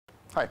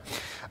Hi.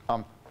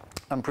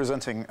 I'm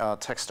presenting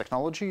Text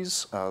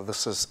Technologies.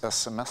 This is a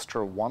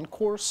Semester 1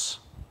 course.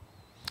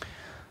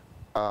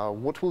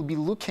 What we'll be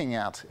looking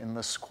at in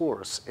this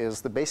course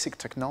is the basic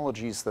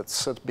technologies that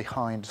sit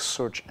behind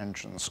search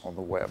engines on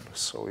the web.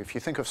 So if you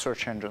think of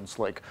search engines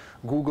like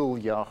Google,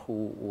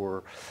 Yahoo,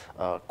 or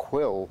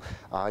Quill,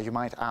 you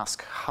might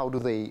ask, how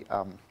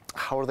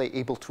are they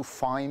able to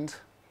find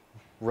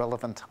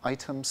relevant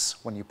items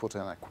when you put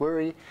in a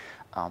query?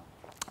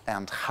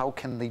 And how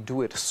can they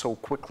do it so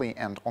quickly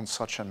and on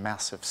such a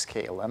massive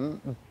scale?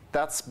 And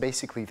that's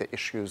basically the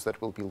issues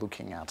that we'll be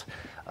looking at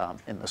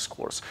in this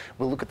course.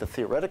 We'll look at the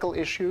theoretical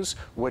issues,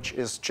 which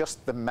is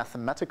just the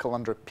mathematical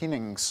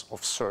underpinnings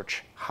of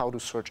search. How do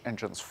search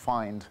engines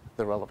find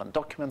the relevant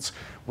documents?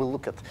 We'll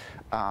look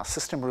at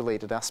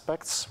system-related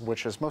aspects,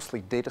 which is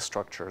mostly data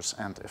structures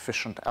and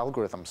efficient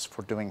algorithms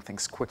for doing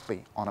things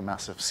quickly on a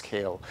massive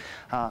scale.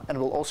 And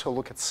we'll also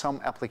look at some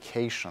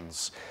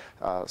applications,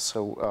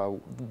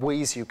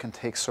 ways you can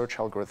take search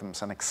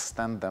algorithms and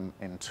extend them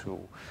into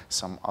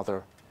some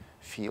other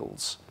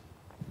fields.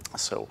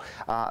 So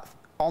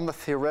on the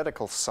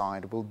theoretical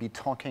side, we'll be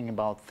talking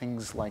about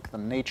things like the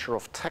nature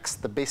of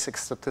text, the basic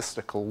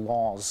statistical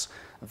laws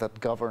that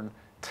govern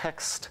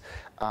text,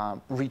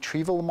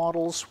 retrieval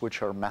models,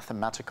 which are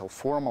mathematical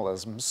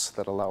formalisms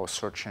that allow a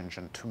search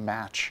engine to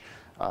match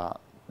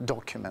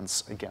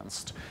documents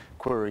against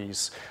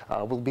queries.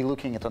 We'll be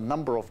looking at a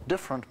number of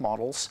different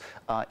models,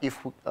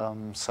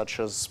 such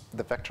as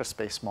the vector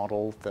space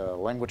model, the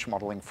language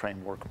modeling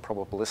framework,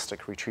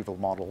 probabilistic retrieval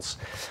models.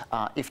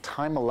 If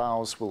time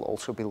allows, we'll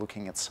also be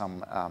looking at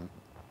some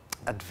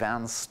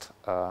advanced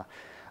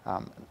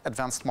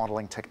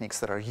modeling techniques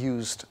that are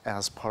used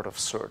as part of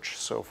search.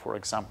 So, for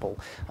example,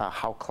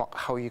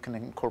 how you can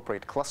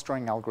incorporate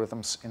clustering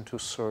algorithms into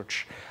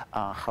search,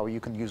 how you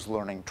can use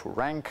learning to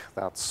rank.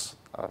 That's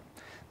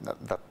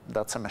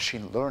a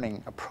machine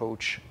learning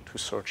approach to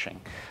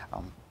searching,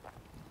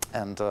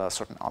 and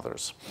certain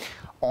others.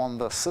 On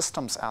the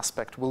systems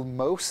aspect, we'll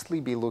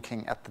mostly be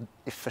looking at the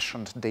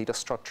efficient data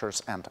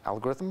structures and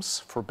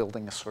algorithms for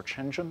building a search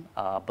engine,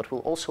 but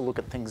we'll also look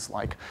at things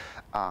like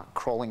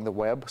crawling the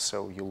web,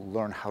 so you'll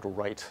learn how to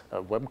write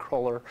a web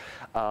crawler.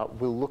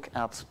 We'll look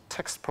at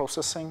text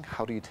processing.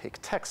 How do you take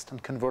text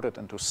and convert it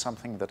into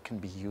something that can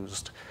be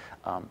used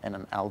in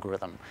an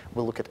algorithm?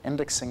 We'll look at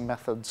indexing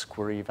methods,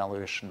 query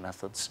evaluation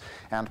methods,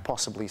 and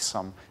possibly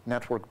some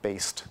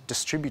network-based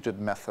distributed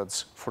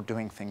methods for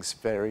doing things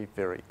very,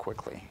 very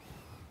quickly.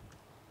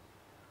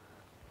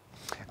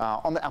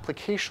 On the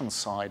application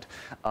side,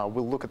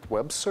 we'll look at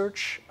web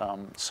search.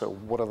 So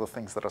what are the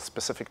things that are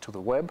specific to the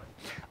web?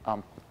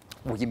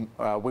 We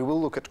will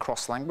look at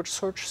cross-language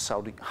search.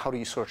 So how do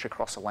you search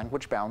across a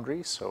language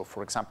boundary? So,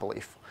 for example,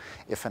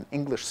 if an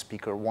English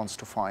speaker wants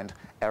to find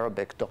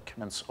Arabic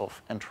documents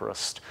of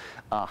interest,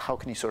 how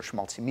can you search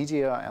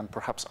multimedia and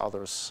perhaps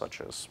others,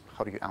 such as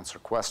how do you answer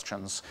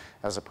questions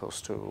as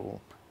opposed to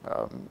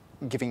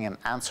giving an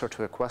answer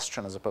to a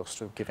question as opposed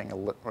to giving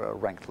a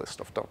ranked list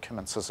of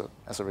documents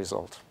as a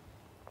result.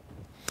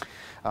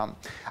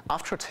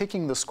 After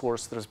taking this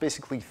course, there's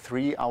basically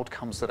 3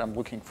 outcomes that I'm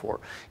looking for.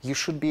 You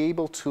should be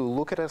able to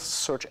look at a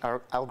search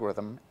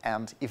algorithm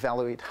and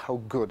evaluate how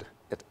good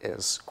it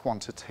is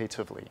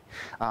quantitatively.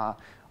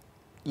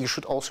 You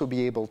should also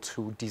be able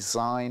to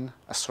design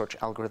a search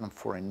algorithm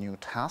for a new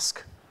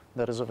task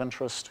that is of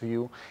interest to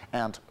you.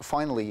 And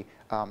finally,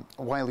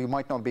 while you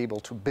might not be able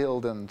to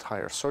build an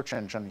entire search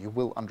engine, you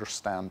will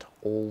understand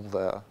all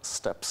the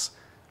steps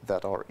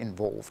that are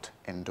involved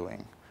in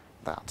doing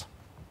that.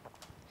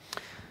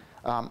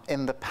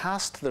 In the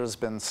past, there's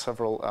been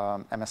several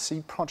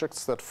MSc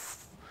projects that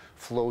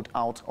flowed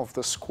out of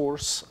this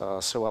course,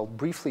 so I'll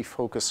briefly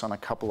focus on a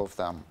couple of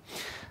them.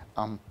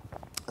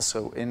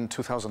 So in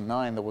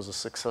 2009, there was a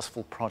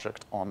successful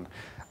project on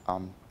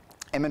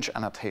image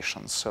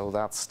annotations. So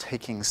that's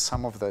taking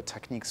some of the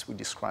techniques we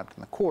described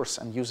in the course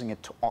and using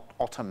it to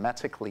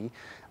automatically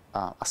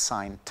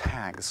assign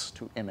tags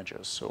to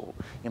images. So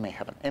you may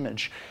have an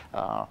image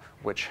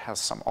which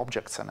has some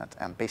objects in it,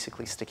 and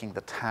basically sticking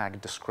the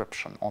tag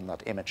description on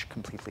that image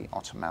completely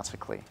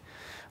automatically.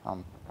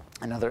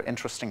 Another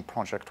interesting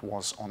project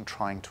was on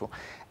trying to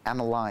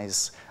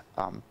analyze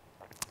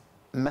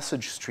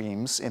message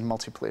streams in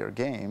multiplayer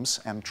games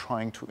and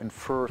trying to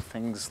infer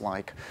things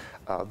like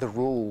the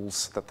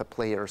roles that the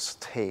players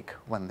take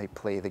when they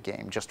play the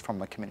game just from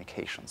the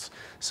communications.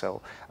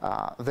 So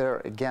there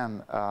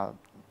again,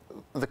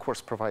 the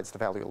course provides the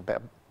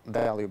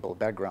valuable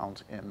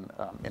background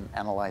in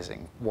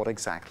analyzing what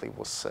exactly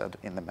was said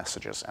in the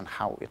messages and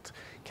how it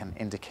can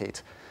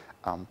indicate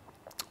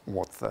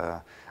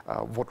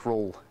what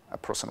role a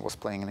person was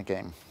playing in a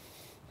game.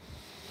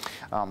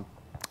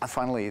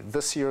 Finally,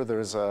 this year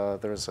there's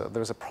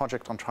a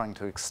project on trying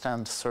to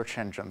extend search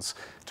engines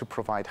to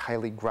provide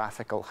highly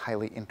graphical,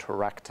 highly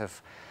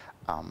interactive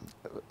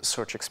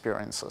search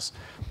experiences.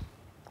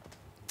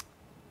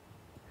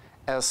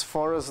 As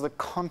far as the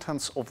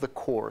contents of the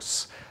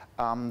course,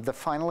 The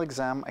final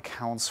exam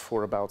accounts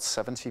for about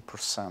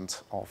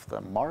 70% of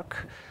the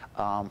mark.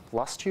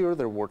 Last year,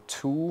 there were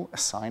 2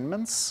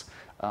 assignments,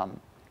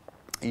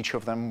 each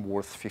of them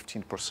worth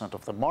 15%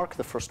 of the mark.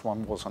 The first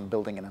one was on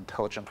building an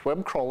intelligent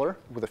web crawler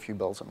with a few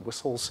bells and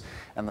whistles,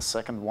 and the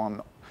second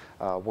one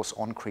was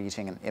on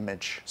creating an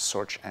image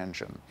search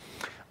engine.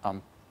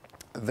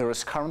 There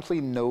is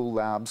currently no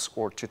labs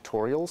or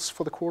tutorials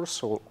for the course,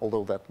 so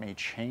although that may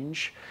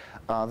change.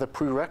 The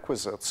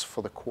prerequisites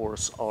for the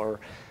course are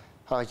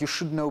you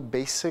should know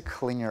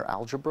basic linear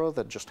algebra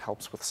that just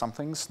helps with some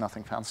things,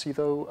 nothing fancy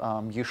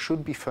though. You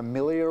should be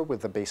familiar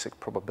with the basic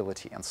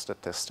probability and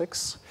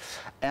statistics.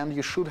 And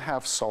you should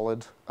have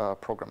solid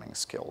programming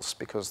skills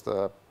because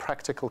the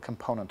practical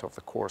component of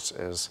the course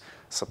is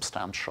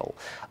substantial.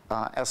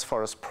 As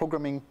far as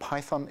programming,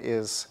 Python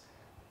is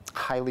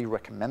highly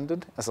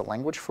recommended as a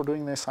language for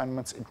doing the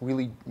assignments. It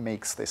really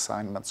makes the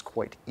assignments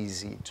quite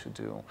easy to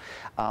do.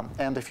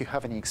 And if you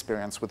have any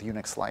experience with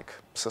Unix-like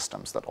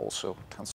systems, that also tends